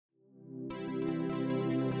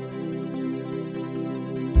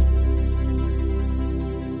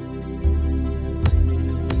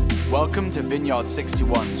Welcome to Vineyard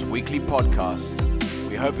 61's weekly podcast.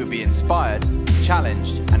 We hope you'll be inspired,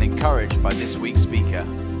 challenged, and encouraged by this week's speaker.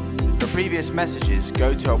 For previous messages,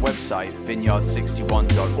 go to our website,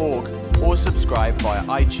 vineyard61.org, or subscribe via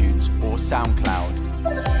iTunes or SoundCloud.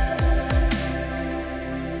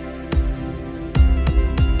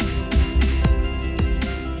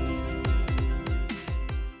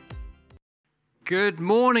 Good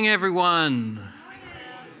morning, everyone.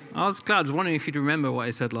 I was wondering if you'd remember what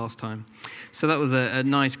I said last time. So that was a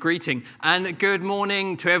nice greeting. And good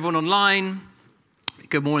morning to everyone online.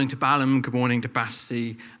 Good morning to Balham, good morning to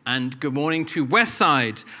Battersea, and good morning to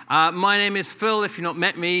Westside. My name is Phil. If you've not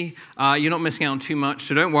met me, you're not missing out on too much,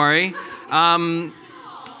 so don't worry. Thank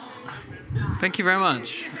you very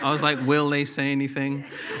much. I was like, will they say anything?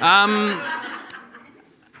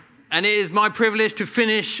 And it is my privilege to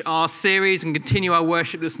finish our series and continue our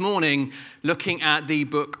worship this morning looking at the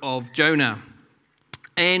book of Jonah.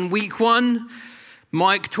 In week 1,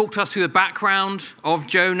 Mike talked us through the background of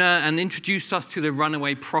Jonah and introduced us to the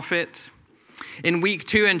runaway prophet. In week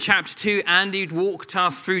 2 and chapter 2, Andy walked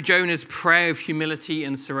us through Jonah's prayer of humility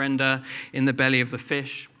and surrender in the belly of the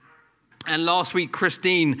fish. And last week,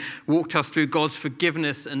 Christine walked us through God's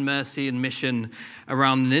forgiveness and mercy and mission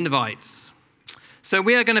around the Ninevites. So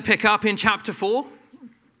we are going to pick up in chapter 4,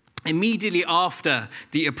 immediately after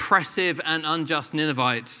the oppressive and unjust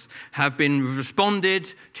Ninevites have been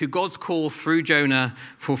responded to God's call through Jonah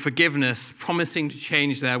for forgiveness, promising to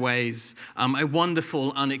change their ways. A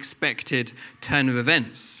wonderful, unexpected turn of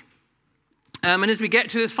events. And as we get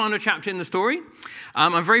to this final chapter in the story,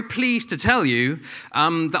 I'm very pleased to tell you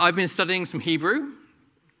that I've been studying some Hebrew.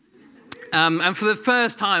 And for the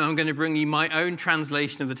first time, I'm going to bring you my own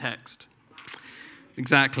translation of the text.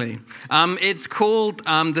 Exactly. It's called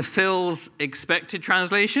the Phil's Expected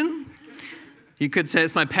Translation. You could say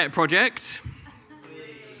it's my pet project.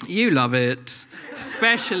 You love it,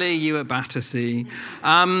 especially you at Battersea.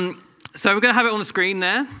 So we're going to have it on the screen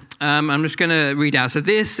there. I'm just going to read out. So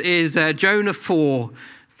this is Jonah 4,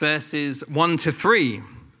 verses 1 to 3.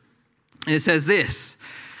 And it says this: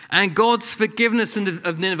 "And God's forgiveness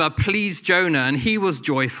of Nineveh pleased Jonah, and he was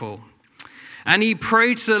joyful. And he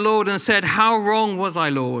prayed to the Lord and said, 'How wrong was I,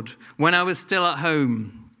 Lord, when I was still at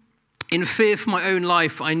home? In fear for my own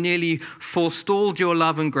life, I nearly forestalled your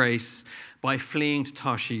love and grace by fleeing to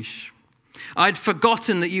Tarshish. I'd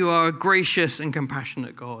forgotten that you are a gracious and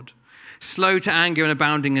compassionate God, slow to anger and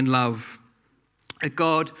abounding in love, a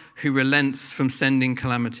God who relents from sending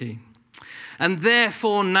calamity. And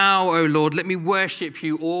therefore now, O Lord, let me worship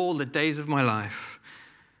you all the days of my life.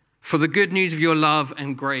 For the good news of your love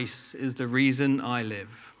and grace is the reason I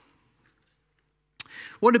live.'"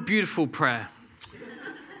 What a beautiful prayer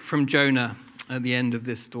from Jonah at the end of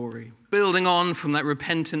this story, building on from that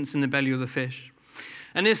repentance in the belly of the fish.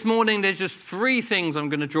 And this morning, there's just 3 things I'm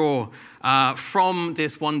going to draw from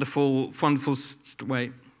this wonderful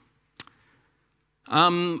way.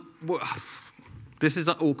 This is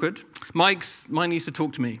awkward. Mike needs to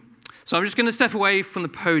talk to me. So I'm just going to step away from the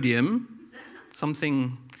podium.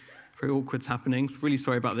 Something very awkward's happening. Really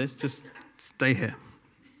sorry about this. Just stay here.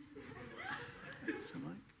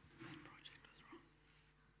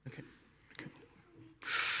 Okay.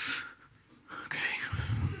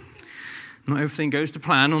 Not everything goes to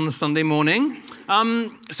plan on the Sunday morning.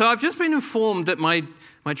 So I've just been informed that my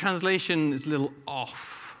translation is a little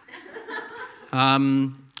off.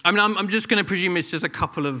 I'm just going to presume it's just a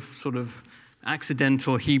couple of sort of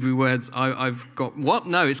accidental Hebrew words I've got. What?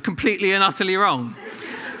 No, it's completely and utterly wrong.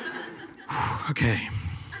 Okay,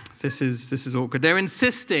 this is awkward. They're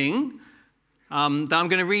insisting that I'm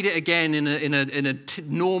going to read it again in a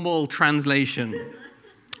normal translation.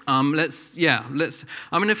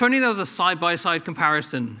 If only there was a side-by-side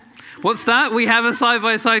comparison. What's that? We have a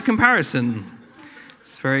side-by-side comparison.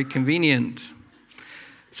 It's very convenient.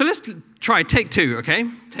 So let's try take 2, okay?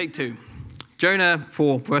 Take 2. Jonah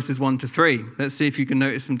 4, verses 1 to 3. Let's see if you can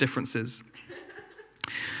notice some differences.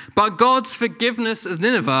 "But God's forgiveness of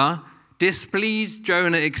Nineveh displeased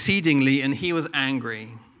Jonah exceedingly, and he was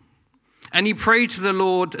angry. And he prayed to the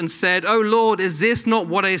Lord and said, 'O Lord, is this not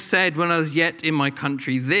what I said when I was yet in my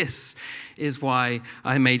country? This is why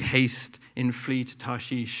I made haste in flee to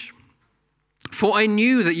Tarshish. For I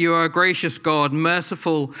knew that you are a gracious God,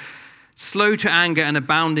 merciful, slow to anger, and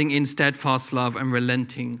abounding in steadfast love, and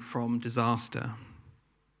relenting from disaster.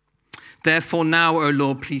 Therefore now, O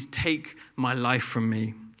Lord, please take my life from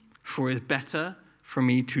me, for it is better for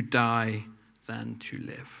me to die than to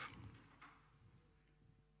live.'"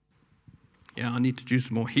 Yeah, I need to do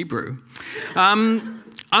some more Hebrew. I'm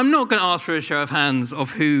not going to ask for a show of hands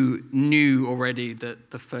of who knew already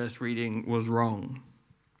that the first reading was wrong.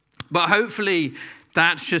 But hopefully,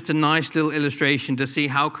 that's just a nice little illustration to see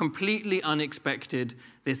how completely unexpected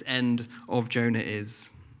this end of Jonah is.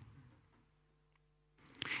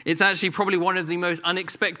 It's actually probably one of the most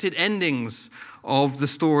unexpected endings of the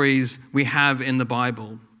stories we have in the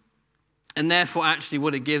Bible. And therefore, actually,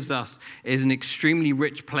 what it gives us is an extremely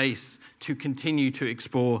rich place to continue to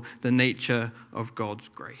explore the nature of God's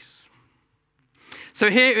grace. So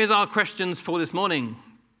here is our questions for this morning.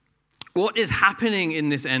 What is happening in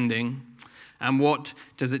this ending, and what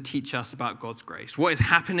does it teach us about God's grace? What is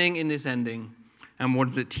happening in this ending, and what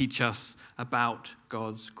does it teach us about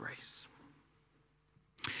God's grace?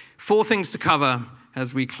 4 things to cover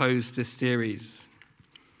as we close this series.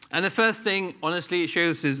 And the first thing, honestly, it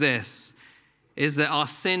shows us is that our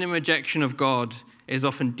sin and rejection of God is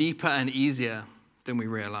often deeper and easier than we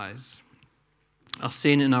realize. Our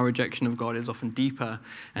sin and our rejection of God is often deeper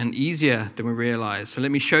and easier than we realize. So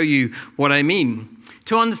let me show you what I mean.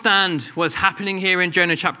 To understand what's happening here in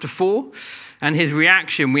Jonah chapter 4 and his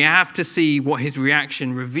reaction, we have to see what his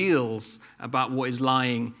reaction reveals about what is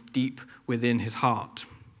lying deep within his heart.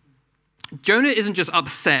 Jonah isn't just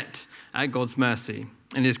upset at God's mercy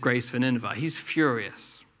and his grace for Nineveh. He's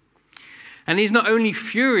furious. And he's not only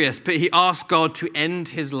furious, but he asks God to end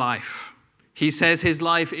his life. He says his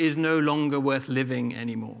life is no longer worth living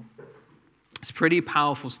anymore. It's pretty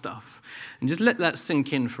powerful stuff. And just let that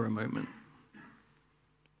sink in for a moment.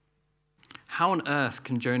 How on earth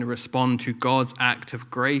can Jonah respond to God's act of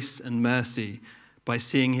grace and mercy by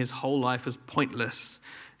seeing his whole life as pointless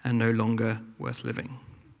and no longer worth living?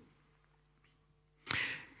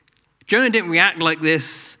 Jonah didn't react like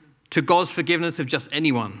this to God's forgiveness of just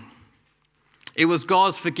anyone. It was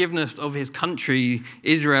God's forgiveness of his country,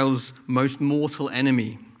 Israel's most mortal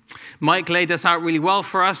enemy. Mike laid this out really well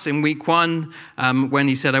for us in week 1 when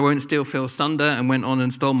he said, "I won't steal Phil's thunder," and went on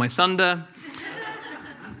and stole my thunder.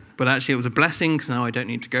 But actually, it was a blessing, because now I don't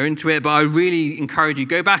need to go into it. But I really encourage you,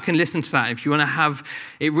 go back and listen to that if you want to have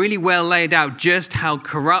it really well laid out just how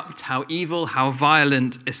corrupt, how evil, how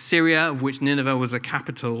violent Assyria, of which Nineveh was a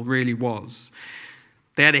capital, really was.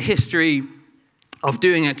 They had a history of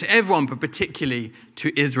doing it to everyone, but particularly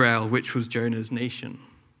to Israel, which was Jonah's nation.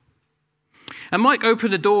 And Mike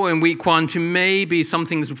opened the door in week 1 to maybe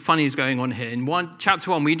something funny is going on here. In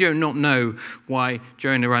chapter 1, we do not know why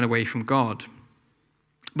Jonah ran away from God.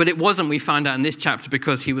 But it wasn't, we find out in this chapter,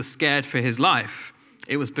 because he was scared for his life.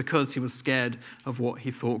 It was because he was scared of what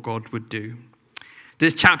he thought God would do.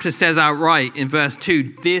 This chapter says outright in verse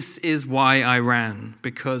 2, "This is why I ran,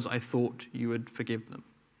 because I thought you would forgive them."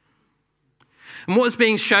 And what's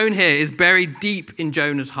being shown here is buried deep in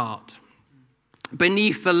Jonah's heart.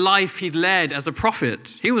 Beneath the life he'd led as a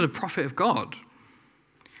prophet, he was a prophet of God.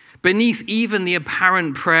 Beneath even the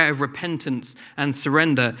apparent prayer of repentance and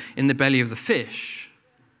surrender in the belly of the fish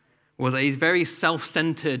was a very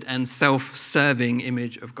self-centered and self-serving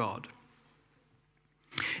image of God.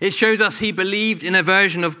 It shows us he believed in a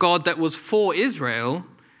version of God that was for Israel,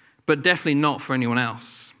 but definitely not for anyone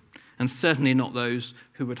else, and certainly not those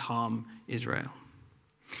who would harm Israel.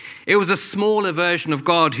 It was a smaller version of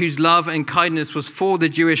God whose love and kindness was for the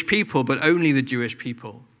Jewish people, but only the Jewish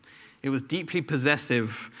people. It was deeply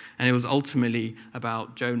possessive, and it was ultimately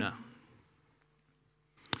about Jonah.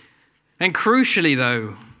 And crucially,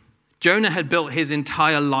 though, Jonah had built his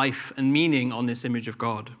entire life and meaning on this image of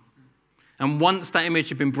God. And once that image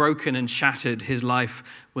had been broken and shattered, his life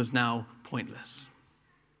was now pointless.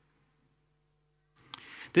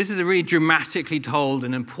 This is a really dramatically told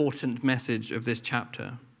and important message of this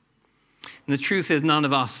chapter. And the truth is, none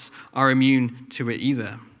of us are immune to it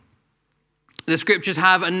either. The scriptures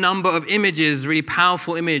have a number of images, really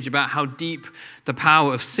powerful image about how deep the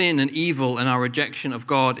power of sin and evil and our rejection of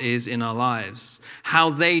God is in our lives.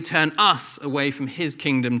 How they turn us away from his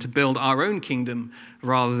kingdom to build our own kingdom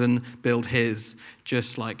rather than build his,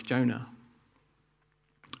 just like Jonah.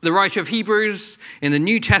 The writer of Hebrews in the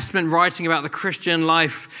New Testament, writing about the Christian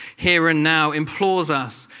life here and now, implores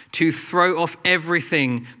us to throw off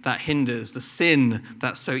everything that hinders, the sin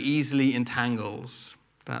that so easily entangles.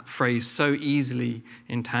 That phrase, so easily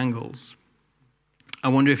entangles. I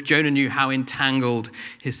wonder if Jonah knew how entangled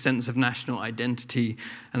his sense of national identity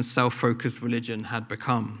and self-focused religion had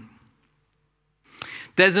become.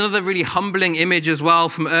 There's another really humbling image as well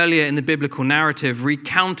from earlier in the biblical narrative,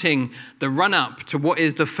 recounting the run-up to what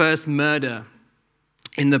is the first murder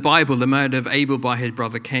in the Bible, the murder of Abel by his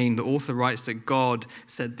brother Cain. The author writes that God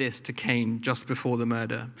said this to Cain just before the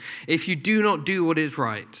murder: "If you do not do what is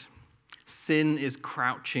right, sin is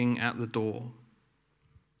crouching at the door.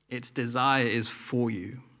 Its desire is for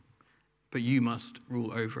you, but you must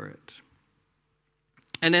rule over it."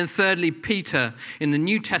 And then thirdly, Peter in the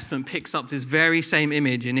New Testament picks up this very same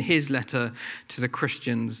image in his letter to the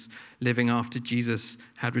Christians living after Jesus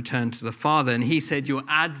had returned to the Father. And he said, your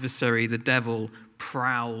adversary, the devil,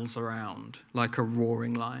 prowls around like a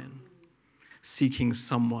roaring lion, seeking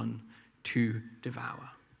someone to devour.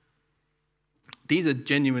 These are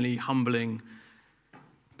genuinely humbling,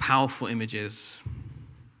 powerful images.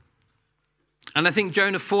 And I think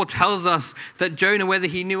Jonah 4 tells us that Jonah, whether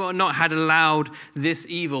he knew it or not, had allowed this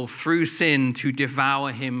evil through sin to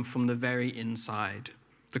devour him from the very inside,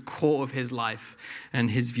 the core of his life and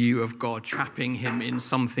his view of God, trapping him in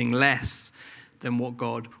something less than what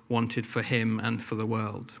God wanted for him and for the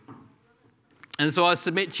world. And so I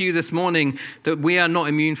submit to you this morning that we are not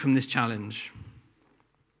immune from this challenge.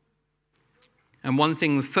 And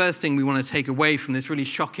the first thing we want to take away from this really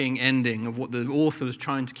shocking ending of what the author was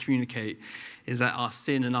trying to communicate is that our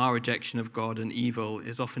sin and our rejection of God and evil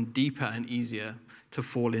is often deeper and easier to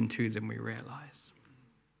fall into than we realize.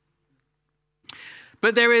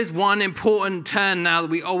 But there is one important turn now that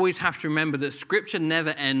we always have to remember, that Scripture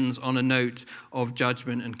never ends on a note of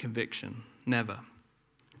judgment and conviction. Never.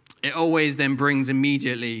 It always then brings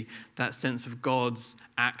immediately that sense of God's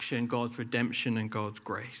action, God's redemption, and God's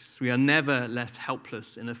grace. We are never left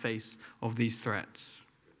helpless in the face of these threats.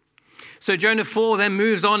 So Jonah 4 then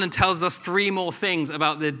moves on and tells us 3 more things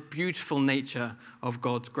about the beautiful nature of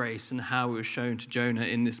God's grace and how it was shown to Jonah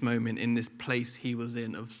in this moment, in this place he was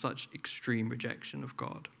in of such extreme rejection of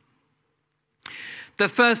God. The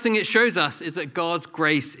first thing it shows us is that God's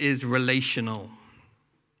grace is relational.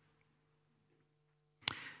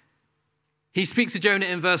 He speaks to Jonah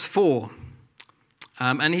in verse 4.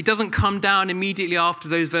 And he doesn't come down immediately after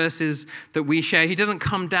those verses that we share. He doesn't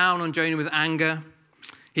come down on Jonah with anger.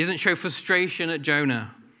 He doesn't show frustration at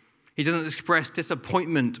Jonah. He doesn't express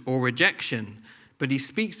disappointment or rejection. But he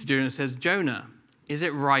speaks to Jonah and says, Jonah, is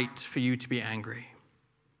it right for you to be angry?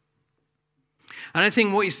 And I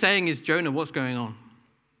think what he's saying is, Jonah, what's going on?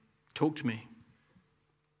 Talk to me.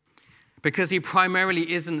 Because he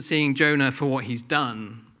primarily isn't seeing Jonah for what he's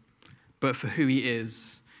done, but for who he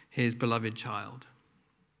is, his beloved child.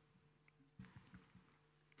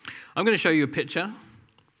 I'm going to show you a picture.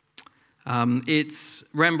 It's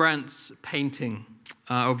Rembrandt's painting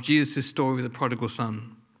of Jesus' story with the prodigal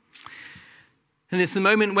son. And it's the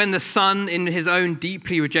moment when the son, in his own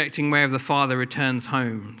deeply rejecting way of the father, returns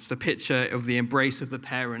home. It's the picture of the embrace of the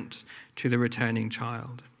parent to the returning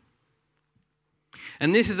child.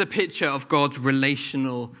 And this is a picture of God's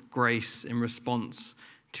relational grace in response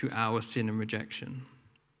to our sin and rejection.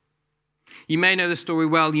 You may know the story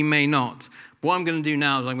well, you may not. What I'm going to do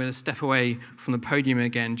now is I'm going to step away from the podium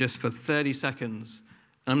again just for 30 seconds,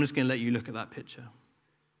 and I'm just going to let you look at that picture.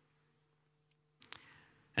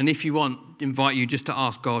 And if you want, invite you just to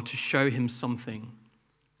ask God to show him something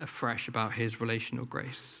afresh about his relational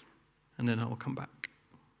grace, and then I'll come back.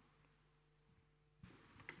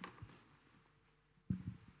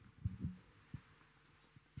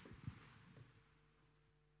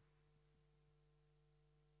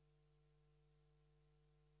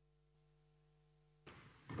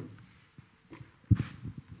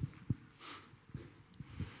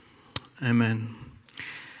 Amen.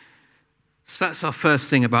 So that's our first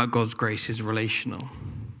thing about God's grace, is relational.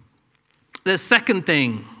 The second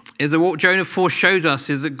thing is that what Jonah 4 shows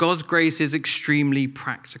us is that God's grace is extremely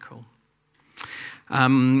practical.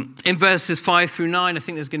 In verses 5 through 9, I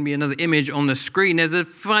think there's going to be another image on the screen. There's a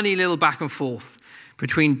funny little back and forth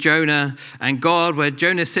between Jonah and God, where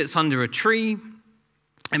Jonah sits under a tree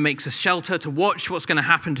and makes a shelter to watch what's going to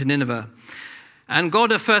happen to Nineveh. And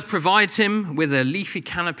God at first provides him with a leafy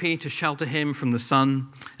canopy to shelter him from the sun.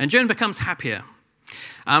 And Jonah becomes happier.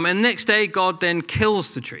 And the next day, God then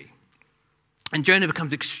kills the tree. And Jonah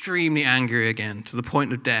becomes extremely angry again, to the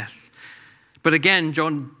point of death. But again,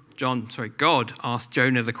 God asked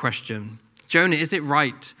Jonah the question, Jonah, is it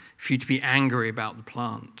right for you to be angry about the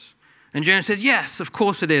plant? And Jonah says, yes, of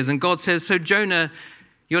course it is. And God says, so Jonah,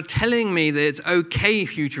 you're telling me that it's okay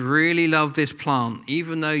for you to really love this plant,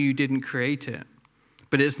 even though you didn't create it.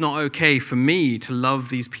 But it's not okay for me to love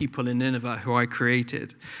these people in Nineveh who I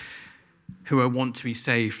created, who I want to be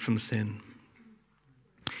saved from sin.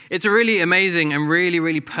 It's a really amazing and really,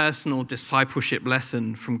 really personal discipleship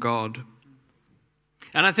lesson from God.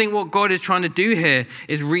 And I think what God is trying to do here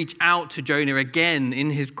is reach out to Jonah again in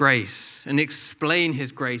his grace and explain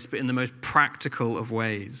his grace, but in the most practical of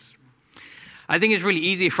ways. I think it's really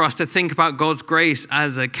easy for us to think about God's grace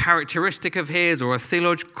as a characteristic of his or a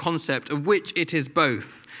theological concept, of which it is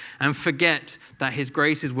both, and forget that his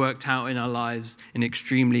grace is worked out in our lives in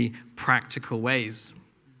extremely practical ways.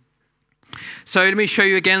 So let me show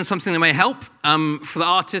you again something that may help. For the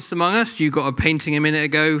artists among us, you got a painting a minute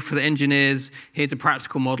ago. For the engineers, here's a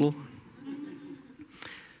practical model.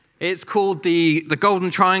 It's called the Golden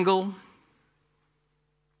Triangle.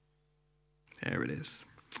 There it is.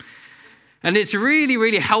 And it's a really,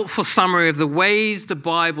 really helpful summary of the ways the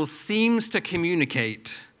Bible seems to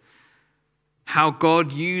communicate how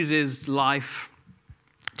God uses life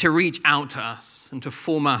to reach out to us and to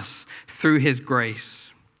form us through his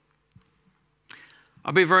grace.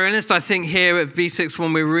 I'll be very honest, I think here at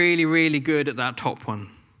V61 we're really, really good at that top one.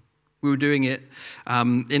 We were doing it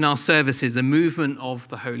in our services, the movement of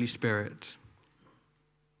the Holy Spirit.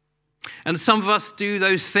 And some of us do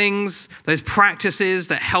those things, those practices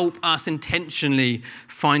that help us intentionally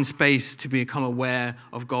find space to become aware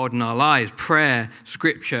of God in our lives. Prayer,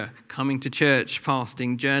 scripture, coming to church,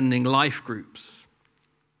 fasting, journaling, life groups.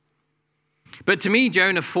 But to me,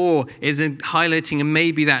 Jonah 4 is highlighting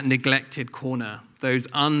maybe that neglected corner, those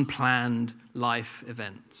unplanned life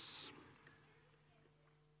events.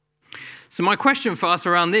 So my question for us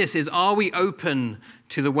around this is, are we open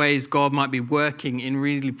to the ways God might be working in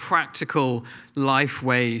really practical life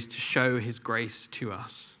ways to show his grace to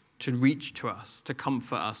us, to reach to us, to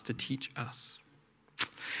comfort us, to teach us?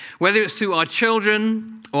 Whether it's through our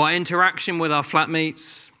children or our interaction with our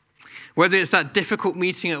flatmates, whether it's that difficult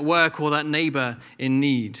meeting at work or that neighbor in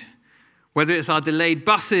need, whether it's our delayed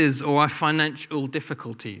buses or our financial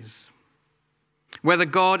difficulties, whether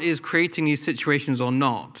God is creating these situations or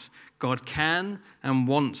not, God can and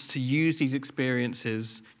wants to use these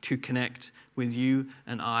experiences to connect with you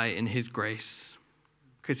and I in his grace,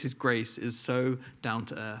 because his grace is so down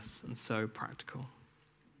to earth and so practical.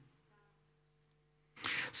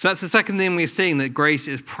 So that's the second thing we're seeing, that grace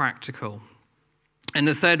is practical. And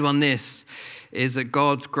the third one, this, is that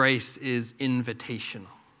God's grace is invitational.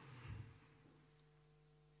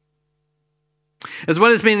 As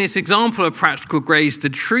well as being this example of practical grace, the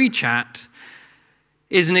tree chat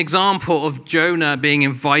is an example of Jonah being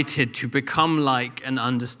invited to become like and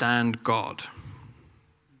understand God.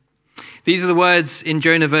 These are the words in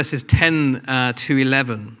Jonah verses 10 to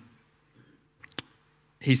 11.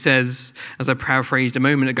 He says, as I paraphrased a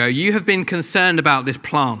moment ago, "You have been concerned about this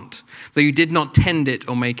plant, though you did not tend it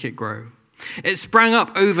or make it grow. It sprang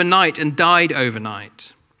up overnight and died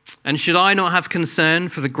overnight. And should I not have concern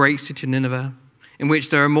for the great city of Nineveh, in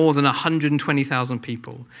which there are more than 120,000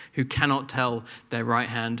 people who cannot tell their right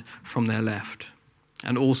hand from their left,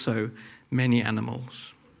 and also many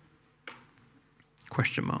animals?"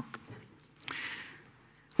 Question mark.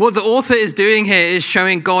 What the author is doing here is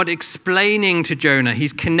showing God explaining to Jonah.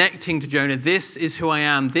 He's connecting to Jonah. This is who I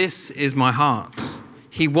am. This is my heart.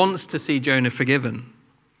 He wants to see Jonah forgiven,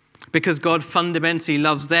 because God fundamentally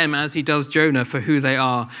loves them as he does Jonah for who they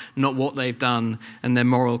are, not what they've done and their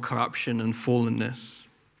moral corruption and fallenness.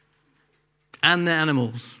 And their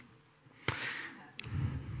animals.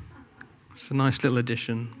 It's a nice little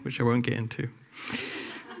addition, which I won't get into.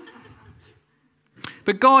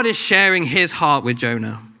 But God is sharing his heart with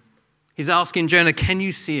Jonah. He's asking Jonah, can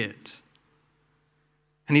you see it?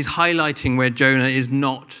 And he's highlighting where Jonah is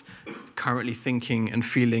not currently thinking and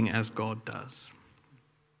feeling as God does.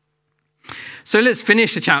 So let's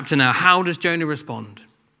finish the chapter now. How does Jonah respond?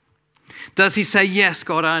 Does he say, yes,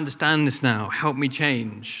 God, I understand this now. Help me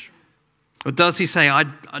change? Or does he say,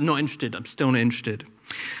 I'm not interested. I'm still not interested.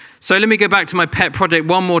 So let me go back to my pet project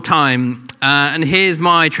one more time. And here's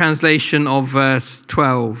my translation of verse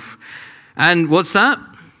 12. And what's that?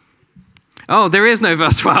 Oh, there is no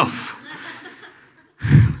verse 12.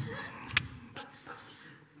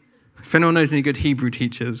 If anyone knows any good Hebrew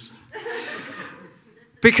teachers.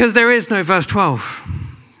 Because there is no verse 12.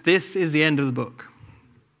 This is the end of the book.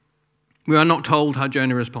 We are not told how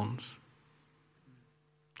Jonah responds.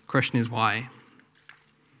 The question is why?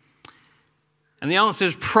 And the answer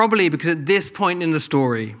is probably because at this point in the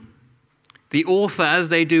story, the author, as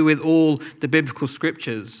they do with all the biblical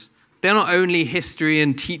scriptures, they're not only history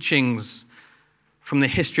and teachings from the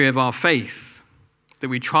history of our faith that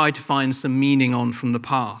we try to find some meaning on from the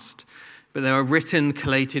past, but they are written,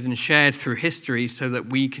 collated, and shared through history so that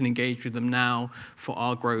we can engage with them now for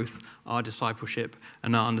our growth, our discipleship,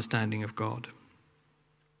 and our understanding of God.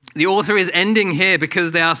 The author is ending here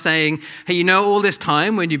because they are saying, hey, you know all this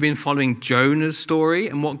time when you've been following Jonah's story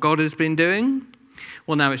and what God has been doing?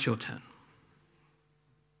 Well, now it's your turn.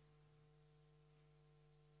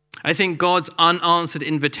 I think God's unanswered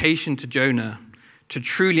invitation to Jonah to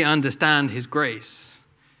truly understand his grace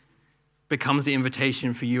becomes the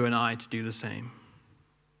invitation for you and I to do the same.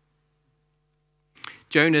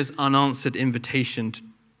 God's unanswered invitation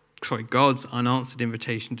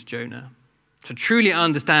to Jonah To truly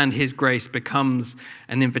understand his grace becomes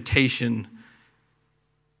an invitation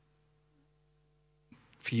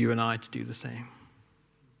for you and I to do the same.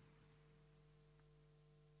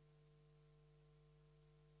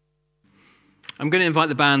 I'm going to invite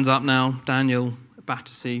the bands up now, Daniel at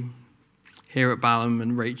Battersea, here at Balham,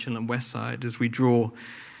 and Rachel and Westside, as we draw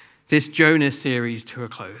this Jonah series to a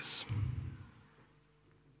close.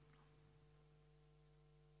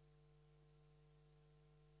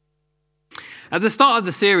 At the start of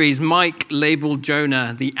the series, Mike labeled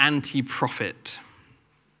Jonah the anti-prophet,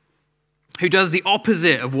 who does the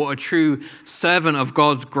opposite of what a true servant of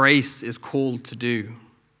God's grace is called to do.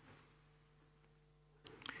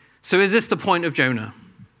 So is this the point of Jonah?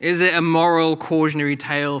 Is it a moral cautionary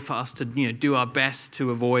tale for us to do our best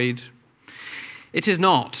to avoid? It is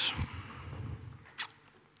not.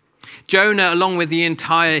 Jonah, along with the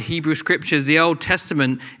entire Hebrew Scriptures, the Old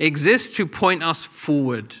Testament, exists to point us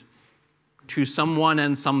forward to someone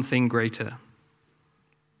and something greater.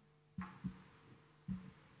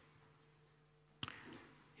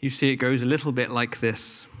 You see, it goes a little bit like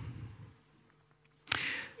this.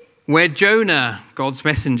 Where Jonah, God's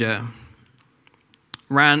messenger,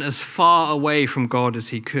 ran as far away from God as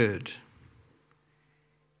he could,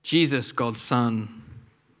 Jesus, God's Son,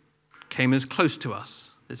 came as close to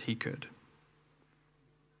us as he could.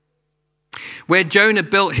 Where Jonah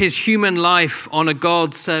built his human life on a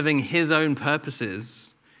God serving his own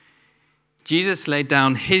purposes, Jesus laid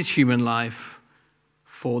down his human life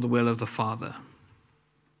for the will of the Father.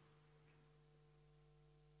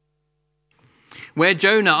 Where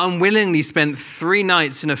Jonah unwillingly spent 3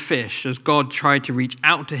 nights in a fish as God tried to reach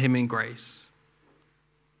out to him in grace,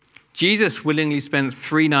 Jesus willingly spent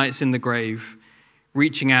 3 nights in the grave,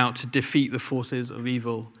 reaching out to defeat the forces of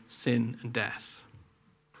evil, sin, and death.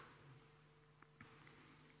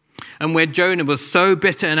 And where Jonah was so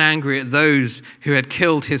bitter and angry at those who had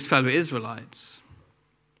killed his fellow Israelites,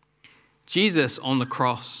 Jesus on the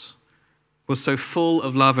cross was so full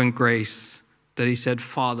of love and grace that he said,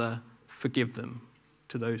 "Father, forgive them,"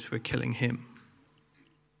 to those who are killing him.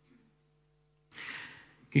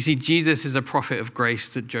 You see, Jesus is a prophet of grace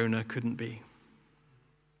that Jonah couldn't be.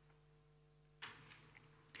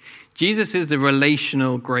 Jesus is the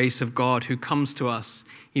relational grace of God who comes to us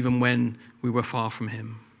even when we were far from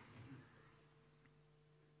him.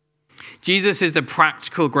 Jesus is the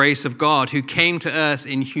practical grace of God who came to earth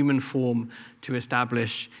in human form to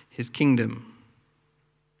establish his kingdom.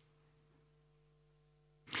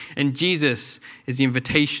 And Jesus is the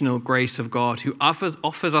invitational grace of God who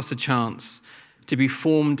offers us a chance to be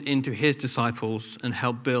formed into his disciples and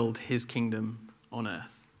help build his kingdom on earth.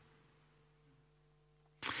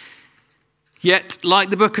 Yet,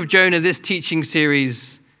 like the book of Jonah, this teaching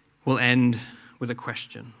series will end with a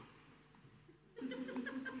question.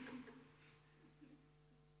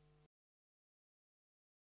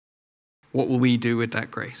 What will we do with that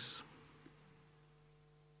grace?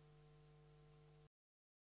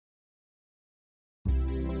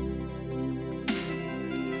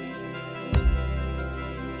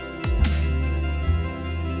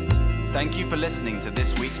 Thank you for listening to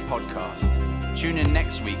this week's podcast. Tune in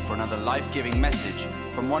next week for another life-giving message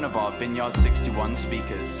from one of our Vineyard 61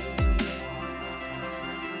 speakers.